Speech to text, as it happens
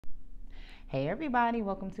Hey everybody,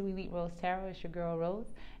 welcome to Elite Rose Tarot. It's your girl Rose,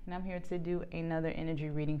 and I'm here to do another energy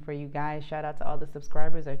reading for you guys. Shout out to all the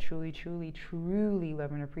subscribers. I truly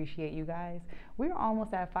love and appreciate you guys. We're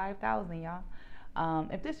almost at 5,000, y'all.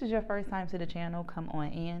 If this is your first time to the channel, come on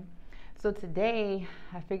in. So today,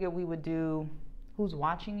 I figured we would do who's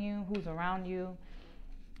watching you, who's around you,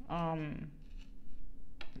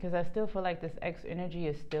 because I still feel like this X energy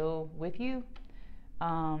is still with you.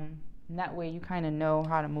 And that way you kind of know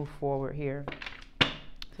how to move forward here.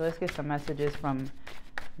 So let's get some messages from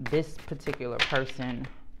this particular person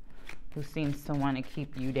who seems to want to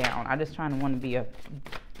keep you down. I just want to be a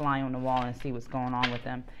fly on the wall and see what's going on with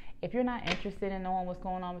them. If you're not interested in knowing what's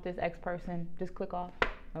going on with this X person, just click off,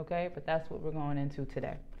 okay? But that's what we're going into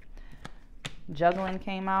today. Juggling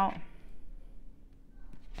came out.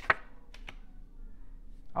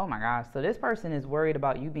 Oh my gosh, so this person is worried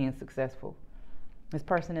about you being successful. This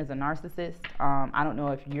person is a narcissist. I don't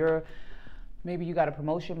know if maybe you got a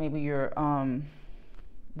promotion, maybe you're,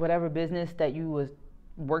 whatever business that you was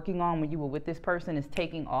working on when you were with this person is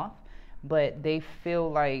taking off, but they feel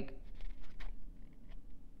like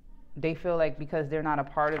because they're not a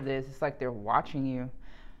part of this, it's like they're watching you.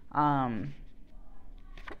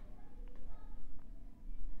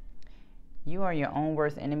 You are your own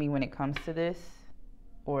worst enemy when it comes to this.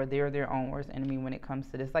 Or they're their own worst enemy when it comes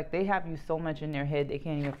to this. Like, they have you so much in their head, they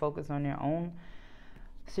can't even focus on their own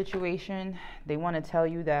situation. They want to tell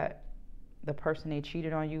you that the person they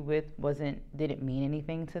cheated on you with didn't mean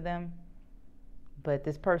anything to them. But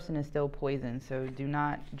this person is still poison, so do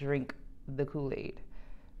not drink the Kool-Aid.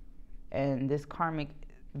 And this karmic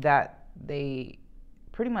that they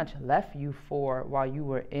pretty much left you for while you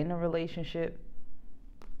were in a relationship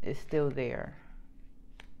is still there.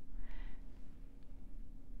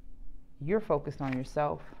 You're focused on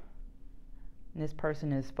yourself. And this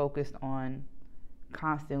person is focused on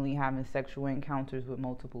constantly having sexual encounters with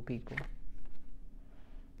multiple people.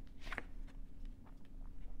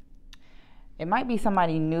 It might be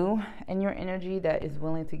somebody new in your energy that is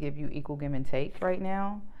willing to give you equal give and take right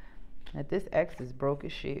now. That this ex is broke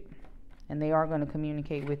as shit. And they are going to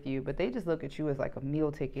communicate with you. But they just look at you as like a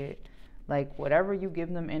meal ticket. Like, whatever you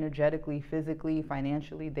give them energetically, physically,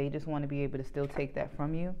 financially, they just want to be able to still take that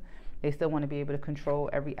from you. They still want to be able to control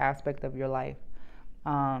every aspect of your life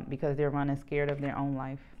because they're running scared of their own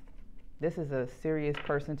life. This is a serious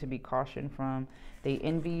person to be cautioned from. They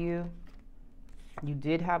envy you. You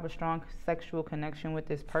did have a strong sexual connection with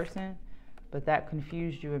this person, but that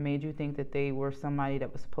confused you and made you think that they were somebody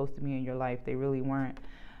that was supposed to be in your life. They really weren't.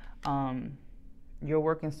 You're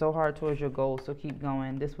working so hard towards your goals, so keep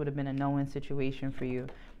going. This would have been a no-win situation for you.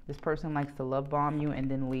 This person likes to love bomb you and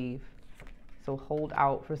then leave. So hold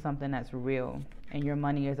out for something that's real. And your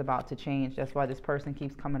money is about to change. That's why this person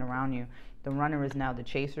keeps coming around you. The runner is now the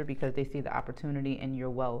chaser because they see the opportunity in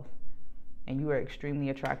your wealth. And you are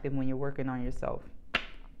extremely attractive when you're working on yourself.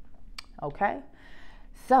 Okay?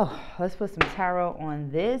 So, let's put some tarot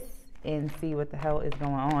on this and see what the hell is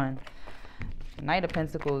going on. Knight of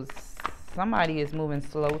Pentacles. Somebody is moving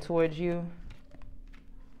slow towards you.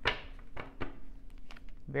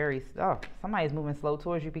 Somebody's moving slow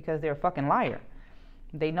towards you because they're a fucking liar.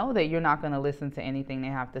 They know that you're not going to listen to anything they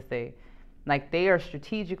have to say. Like, they are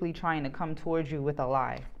strategically trying to come towards you with a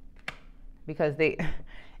lie. Because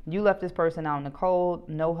you left this person out in the cold,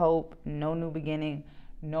 no hope, no new beginning,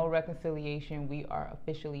 no reconciliation. We are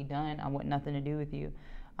officially done. I want nothing to do with you.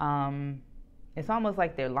 It's almost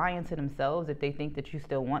like they're lying to themselves if they think that you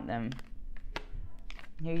still want them.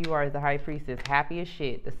 Here you are as the High Priestess, happy as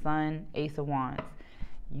shit. The Sun, Ace of Wands.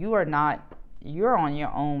 You are not, you're on your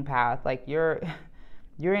own path. Like, your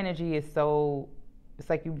energy is so, it's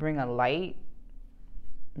like you bring a light.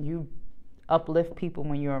 You uplift people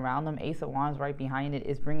when you're around them. Ace of Wands right behind it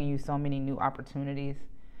is bringing you so many new opportunities.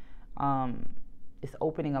 It's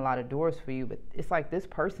opening a lot of doors for you, but it's like this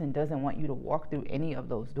person doesn't want you to walk through any of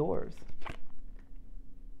those doors.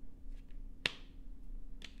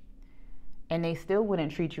 And they still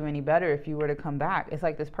wouldn't treat you any better if you were to come back. It's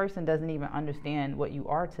like this person doesn't even understand what you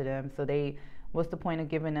are to them. So what's the point of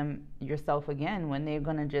giving them yourself again when they're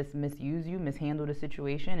going to just misuse you, mishandle the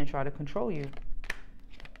situation, and try to control you?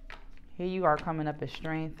 Here you are coming up as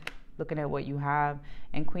strength, looking at what you have.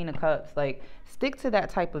 And Queen of Cups, like, stick to that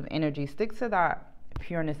type of energy. Stick to that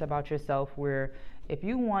pureness about yourself where if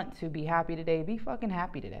you want to be happy today, be fucking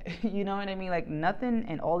happy today. You know what I mean? Like, nothing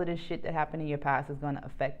and all of this shit that happened in your past is going to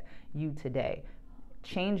affect you today.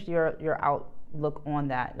 Change your outlook on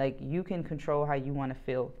that. Like, you can control how you want to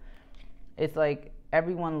feel. It's like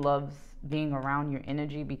everyone loves being around your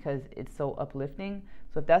energy because it's so uplifting.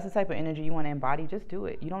 So if that's the type of energy you want to embody, just do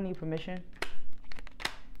it. You don't need permission.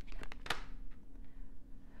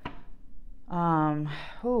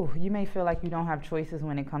 You may feel like you don't have choices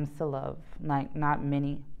when it comes to love, like not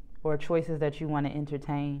many, or choices that you want to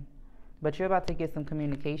entertain. But you're about to get some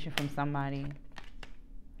communication from somebody.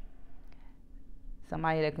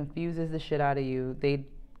 Somebody that confuses the shit out of you. They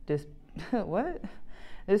just, what?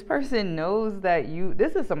 This person knows that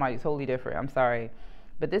this is somebody totally different. I'm sorry.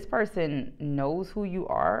 But this person knows who you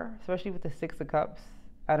are, especially with the Six of Cups.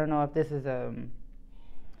 I don't know if this is a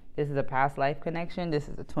past life connection. This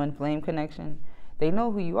is a twin flame connection. They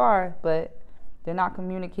know who you are, but they're not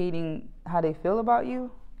communicating how they feel about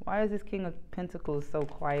you. Why is this King of Pentacles so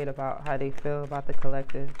quiet about how they feel about the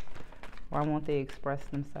collective? Why won't they express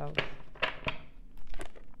themselves?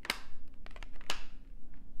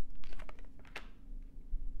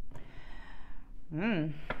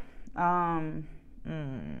 Why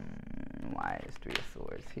is Three of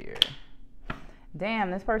Swords here?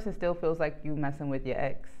 Damn, this person still feels like you messing with your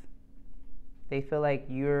ex. They feel like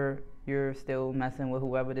you're still messing with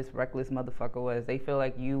whoever this reckless motherfucker was. They feel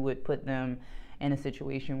like you would put them in a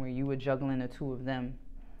situation where you were juggling the two of them.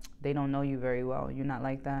 They don't know you very well. You're not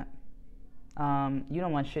like that. You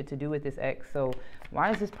don't want shit to do with this ex. So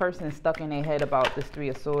why is this person stuck in their head about this Three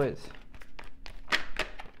of Swords?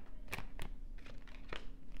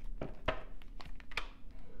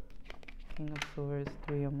 King of Swords,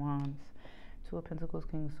 Three of Wands. Two of Pentacles,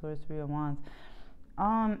 King of Swords, Three of Wands.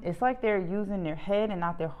 It's like they're using their head and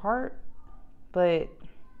not their heart. But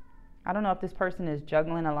I don't know if this person is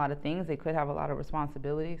juggling a lot of things. They could have a lot of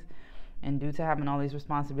responsibilities. And due to having all these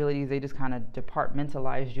responsibilities, they just kind of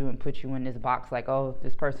departmentalize you and put you in this box like, oh,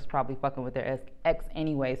 this person's probably fucking with their ex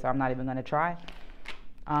anyway, so I'm not even going to try.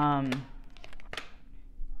 But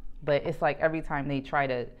it's like every time they try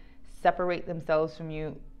to separate themselves from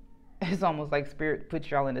you, it's almost like Spirit puts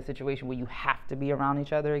y'all in a situation where you have to be around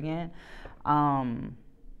each other again.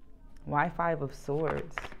 Why Five of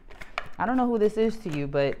Swords? I don't know who this is to you,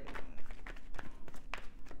 but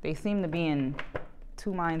they seem to be in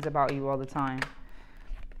two minds about you all the time.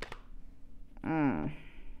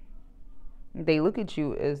 They look at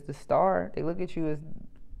you as the star. They look at you as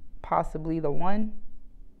possibly the one.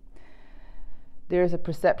 There's a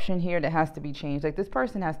perception here that has to be changed. Like, this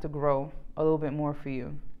person has to grow a little bit more for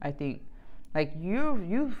you, I think. Like,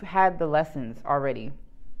 you've had the lessons already.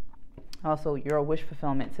 Also, you're a wish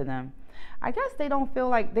fulfillment to them. I guess they don't feel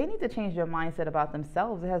like they need to change their mindset about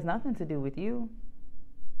themselves. It has nothing to do with you.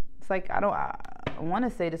 It's like, I want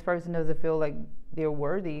to say this person doesn't feel like they're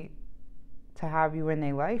worthy to have you in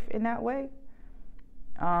their life in that way.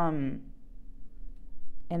 And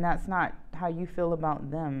that's not how you feel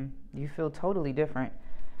about them. You feel totally different.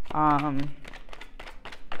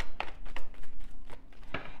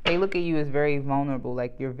 They look at you as very vulnerable,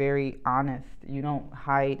 like you're very honest. You don't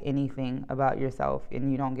hide anything about yourself,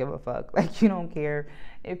 and you don't give a fuck. Like, you don't care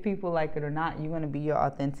if people like it or not. You're going to be your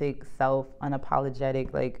authentic self,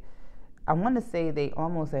 unapologetic. Like, I want to say they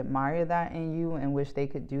almost admire that in you and wish they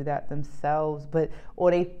could do that themselves,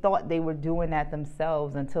 or they thought they were doing that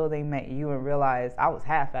themselves until they met you and realized I was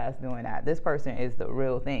half-assed doing that. This person is the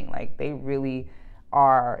real thing. Like, they really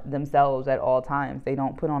are themselves at all times. They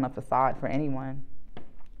don't put on a facade for anyone.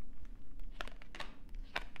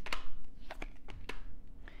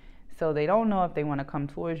 So they don't know if they want to come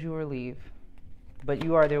towards you or leave, but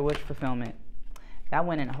you are their wish fulfillment. That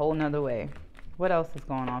went in a whole nother way. What else is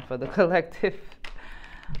going on for the collective?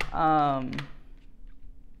 Yeah,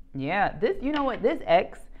 you know what? This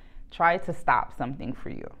ex tried to stop something for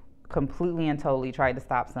you. Completely and totally tried to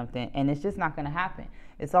stop something, and it's just not going to happen.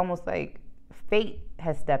 It's almost like fate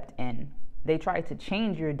has stepped in. They tried to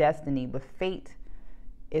change your destiny, but fate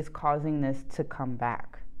is causing this to come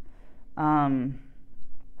back.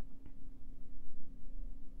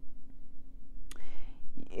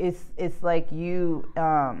 It's like you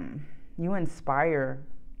inspire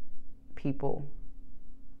people.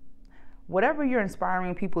 Whatever you're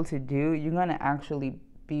inspiring people to do, you're going to actually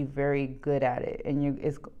be very good at it. And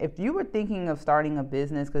if you were thinking of starting a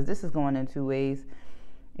business, because this is going in two ways.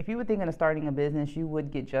 If you were thinking of starting a business, you would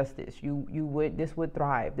get justice. This would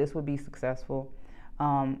thrive. This would be successful.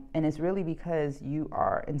 And it's really because you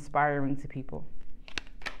are inspiring to people.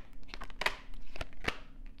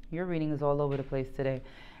 Your reading is all over the place today.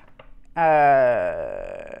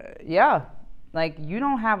 Yeah. Like, you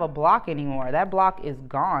don't have a block anymore. That block is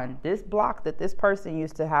gone. This block that this person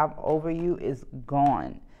used to have over you is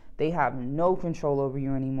gone. They have no control over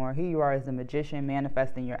you anymore. Here you are as a magician,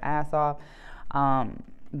 manifesting your ass off,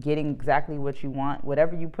 getting exactly what you want.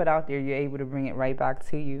 Whatever you put out there, you're able to bring it right back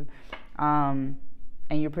to you. And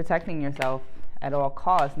you're protecting yourself at all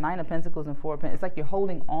costs. 9 of Pentacles and 4 of Pentacles. It's like you're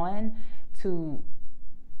holding on to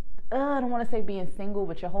I don't want to say being single,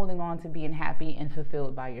 but you're holding on to being happy and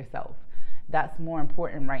fulfilled by yourself. That's more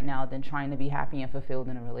important right now than trying to be happy and fulfilled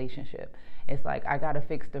in a relationship. It's like, I got to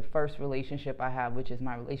fix the first relationship I have, which is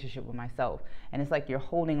my relationship with myself. And it's like you're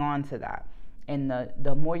holding on to that. And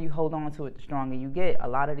the more you hold on to it, the stronger you get. A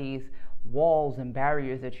lot of these walls and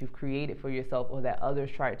barriers that you've created for yourself or that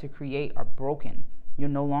others tried to create are broken. You're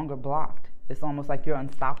no longer blocked. It's almost like you're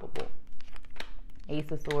unstoppable. Ace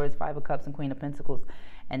of Swords, Five of Cups, and Queen of Pentacles.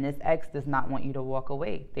 And this ex does not want you to walk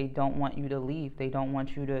away. They don't want you to leave. They don't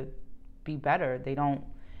want you to be better.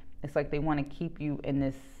 It's like they want to keep you in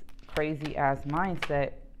this crazy ass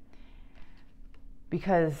mindset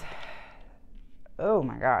because, oh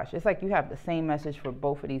my gosh, it's like you have the same message for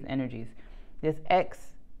both of these energies. This ex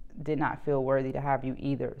did not feel worthy to have you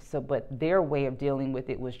either. So, but their way of dealing with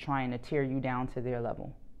it was trying to tear you down to their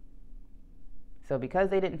level. So because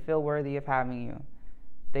they didn't feel worthy of having you,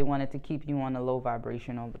 they wanted to keep you on a low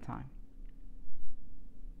vibration all the time.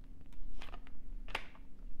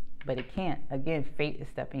 But it can't. Again, fate is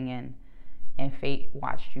stepping in, and fate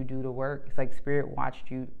watched you do the work. It's like spirit watched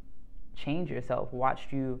you change yourself,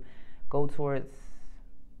 watched you go towards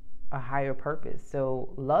a higher purpose.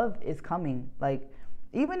 So love is coming. Like,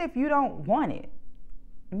 even if you don't want it,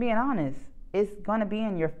 being honest, it's gonna be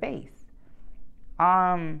in your face.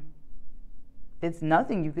 It's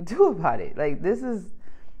nothing you could do about it. Like,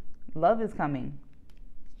 love is coming.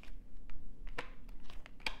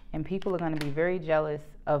 And people are going to be very jealous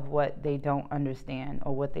of what they don't understand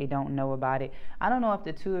or what they don't know about it. I don't know if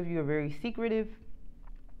the two of you are very secretive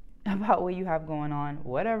about what you have going on,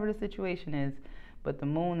 whatever the situation is, but the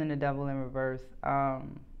moon and the devil in reverse. I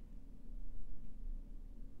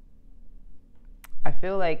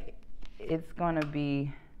feel like it's going to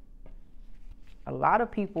be a lot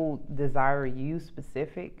of people desire you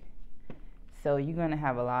specific. So you're going to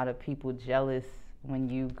have a lot of people jealous when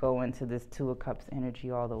you go into this Two of Cups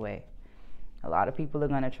energy all the way. A lot of people are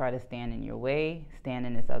going to try to stand in your way, stand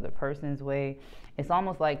in this other person's way. It's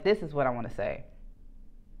almost like, this is what I want to say.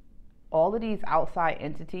 All of these outside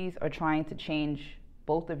entities are trying to change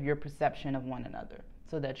both of your perception of one another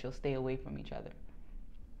so that you'll stay away from each other.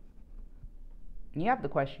 You have to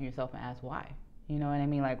question yourself and ask why. You know what I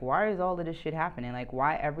mean? Like, why is all of this shit happening? Like,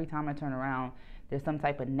 why every time I turn around, there's some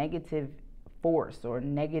type of negative force or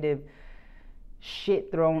negative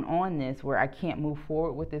shit thrown on this where I can't move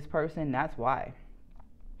forward with this person? That's why.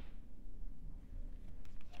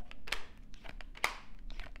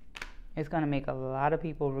 It's going to make a lot of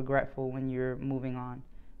people regretful when you're moving on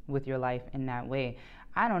with your life in that way.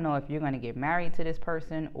 I don't know if you're going to get married to this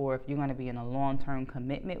person or if you're going to be in a long-term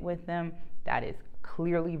commitment with them. That is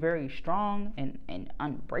clearly very strong and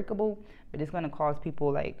unbreakable, but it's going to cause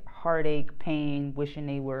people like heartache, pain, wishing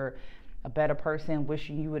they were a better person,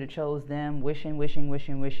 wishing you would have chose them, wishing.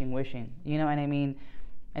 You know what I mean?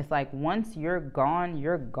 It's like, once you're gone,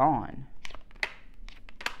 you're gone.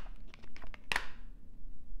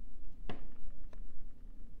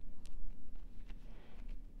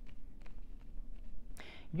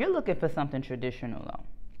 You're looking for something traditional though.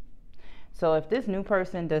 So if this new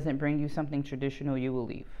person doesn't bring you something traditional, you will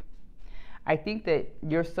leave. I think that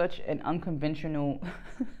you're such an unconventional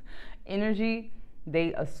energy.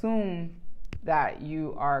 They assume that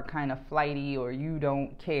you are kind of flighty or you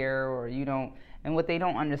don't care or you don't, and what they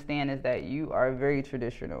don't understand is that you are very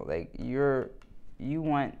traditional. Like, you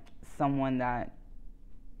want someone that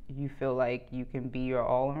you feel like you can be your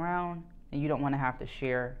all around, and you don't want to have to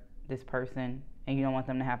share this person, and you don't want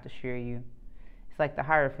them to have to share you. It's like the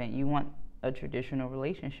Hierophant. You want a traditional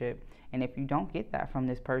relationship, and if you don't get that from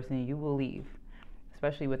this person, you will leave,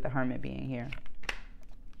 especially with the Hermit being here.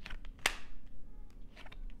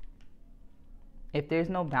 If there's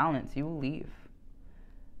no balance, you will leave.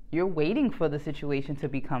 You're waiting for the situation to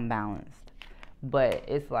become balanced, but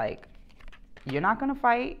it's like, you're not going to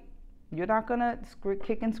fight. You're not going to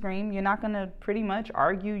kick and scream. You're not going to pretty much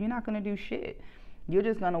argue. You're not going to do shit. You're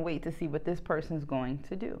just going to wait to see what this person's going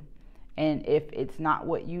to do. And if it's not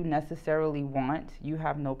what you necessarily want, you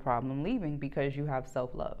have no problem leaving because you have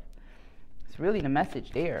self-love. It's really the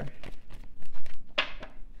message there.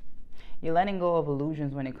 You're letting go of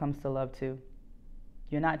illusions when it comes to love too.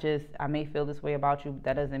 You're not just, I may feel this way about you, but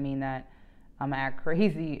that doesn't mean that I'm gonna act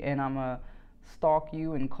crazy and I'm gonna stalk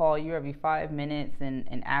you and call you every 5 minutes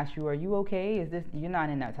and ask you, are you okay? You're not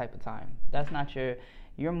in that type of time. That's not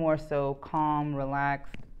you're more so calm,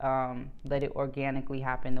 relaxed, let it organically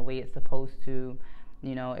happen the way it's supposed to.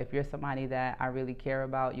 You know, if you're somebody that I really care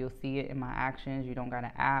about, you'll see it in my actions. You don't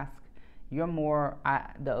gotta ask. You're more,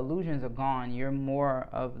 the illusions are gone. You're more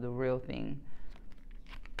of the real thing.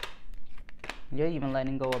 You're even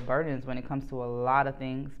letting go of burdens when it comes to a lot of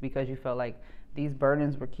things because you felt like these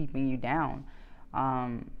burdens were keeping you down.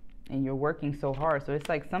 And you're working so hard. So it's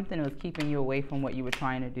like something was keeping you away from what you were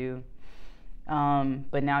trying to do.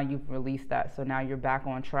 But now you've released that. So now you're back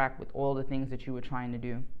on track with all the things that you were trying to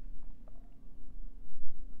do.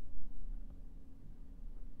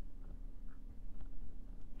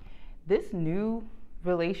 This new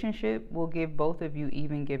relationship will give both of you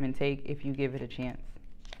even give and take if you give it a chance.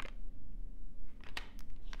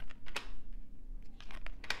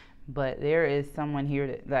 But there is someone here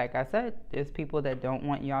that, like I said, there's people that don't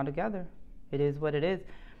want y'all together. It is what it is.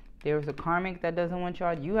 There's a karmic that doesn't want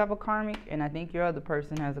y'all. You have a karmic, and I think your other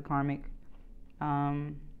person has a karmic.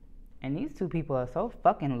 And these two people are so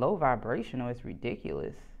fucking low vibrational, it's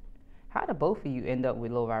ridiculous. How do both of you end up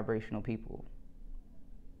with low vibrational people?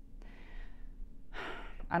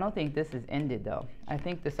 I don't think this is ended, though. I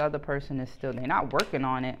think this other person is still, they're not working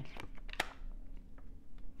on it.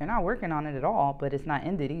 They're not working on it at all, but it's not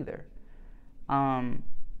ended either. But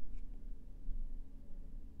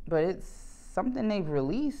it's something they've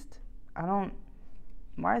released.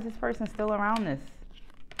 Why is this person still around this?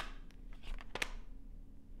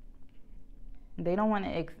 They don't want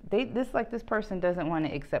to, this person doesn't want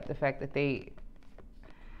to accept the fact that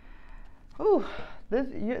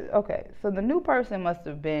okay, so the new person must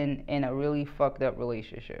have been in a really fucked up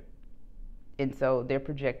relationship. And so they're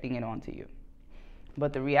projecting it onto you.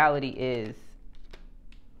 But the reality is,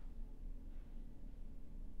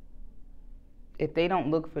 if they don't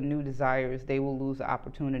look for new desires, they will lose the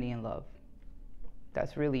opportunity in love.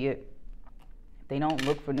 That's really it. If they don't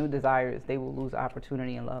look for new desires, they will lose the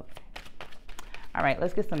opportunity in love. All right,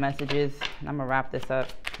 let's get some messages. I'm going to wrap this up.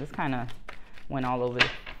 This kind of went all over the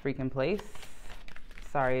freaking place.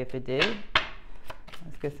 Sorry if it did.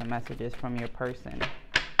 Let's get some messages from your person.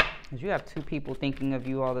 Because you have two people thinking of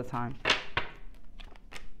you all the time.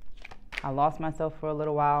 I lost myself for a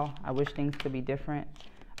little while. I wish things could be different.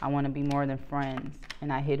 I want to be more than friends.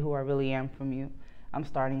 And I hid who I really am from you. I'm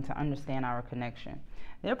starting to understand our connection.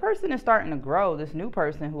 Their person is starting to grow. This new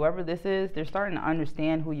person, whoever this is, they're starting to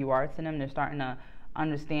understand who you are to them. They're starting to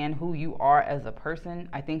understand who you are as a person.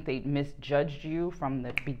 I think they misjudged you from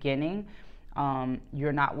the beginning.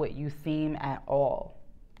 You're not what you seem at all.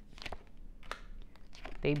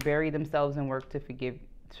 They bury themselves in work to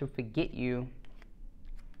forget you.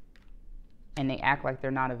 And they act like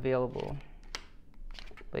they're not available.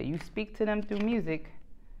 But you speak to them through music,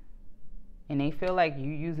 and they feel like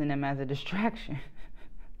you using them as a distraction.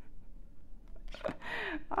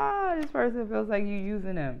 This person feels like you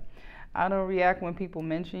using them. I don't react when people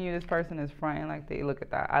mention you. This person is fronting like they look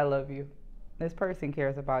at that. I love you. This person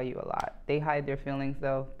cares about you a lot. They hide their feelings,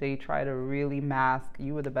 though. They try to really mask.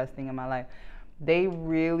 You were the best thing in my life. They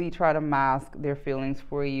really try to mask their feelings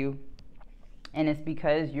for you. And it's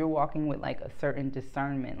because you're walking with like a certain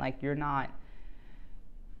discernment. Like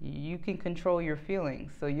you can control your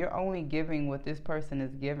feelings. So you're only giving what this person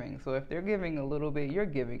is giving. So if they're giving a little bit, you're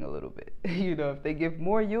giving a little bit. If they give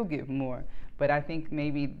more, you'll give more. But I think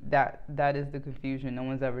maybe that is the confusion. No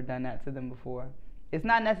one's ever done that to them before. It's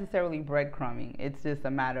not necessarily breadcrumbing. It's just a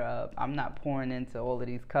matter of I'm not pouring into all of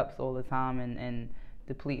these cups all the time and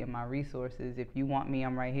depleting my resources. If you want me,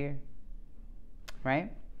 I'm right here.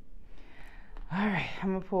 Right? All right,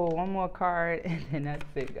 I'm going to pull one more card, and then that's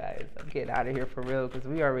it, guys. I'm getting out of here for real, because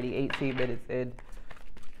we already 18 minutes in.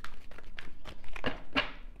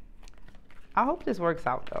 I hope this works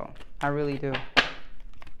out, though. I really do.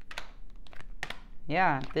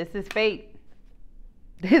 Yeah, this is fate.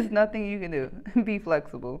 There's nothing you can do. Be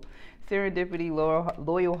flexible. Serendipity,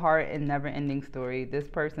 loyal heart, and never-ending story. This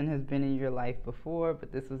person has been in your life before,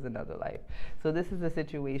 but this was another life. So this is a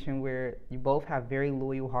situation where you both have very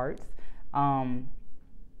loyal hearts.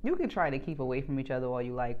 You can try to keep away from each other all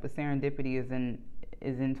you like, but serendipity is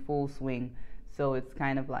in full swing. So it's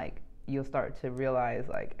kind of like you'll start to realize,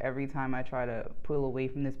 like, every time I try to pull away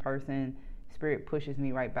from this person, spirit pushes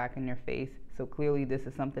me right back in their face. So clearly this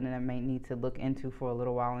is something that I may need to look into for a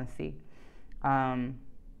little while and see.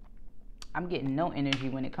 I'm getting no energy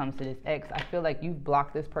when it comes to this ex. I feel like you've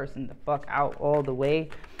blocked this person the fuck out all the way.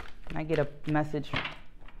 Can I get a message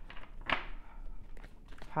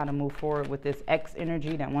how to move forward with this ex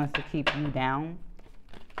energy that wants to keep you down?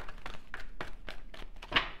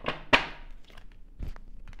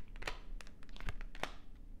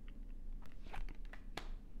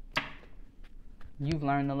 You've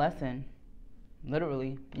learned the lesson.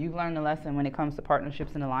 Literally, you've learned the lesson when it comes to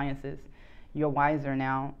partnerships and alliances. You're wiser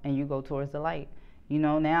now, and you go towards the light. You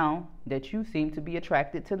know now that you seem to be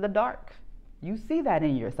attracted to the dark. You see that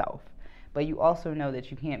in yourself. But you also know that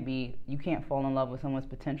you can't fall in love with someone's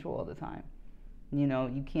potential all the time. You know,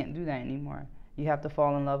 you can't do that anymore. You have to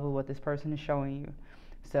fall in love with what this person is showing you.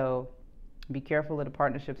 So be careful of the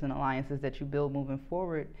partnerships and alliances that you build moving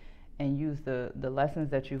forward, and use the lessons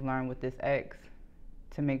that you've learned with this ex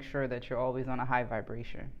to make sure that you're always on a high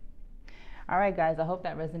vibration. All right, guys, I hope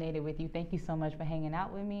that resonated with you. Thank you so much for hanging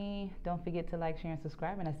out with me. Don't forget to like, share, and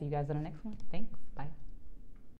subscribe, and I'll see you guys on the next one. Thanks.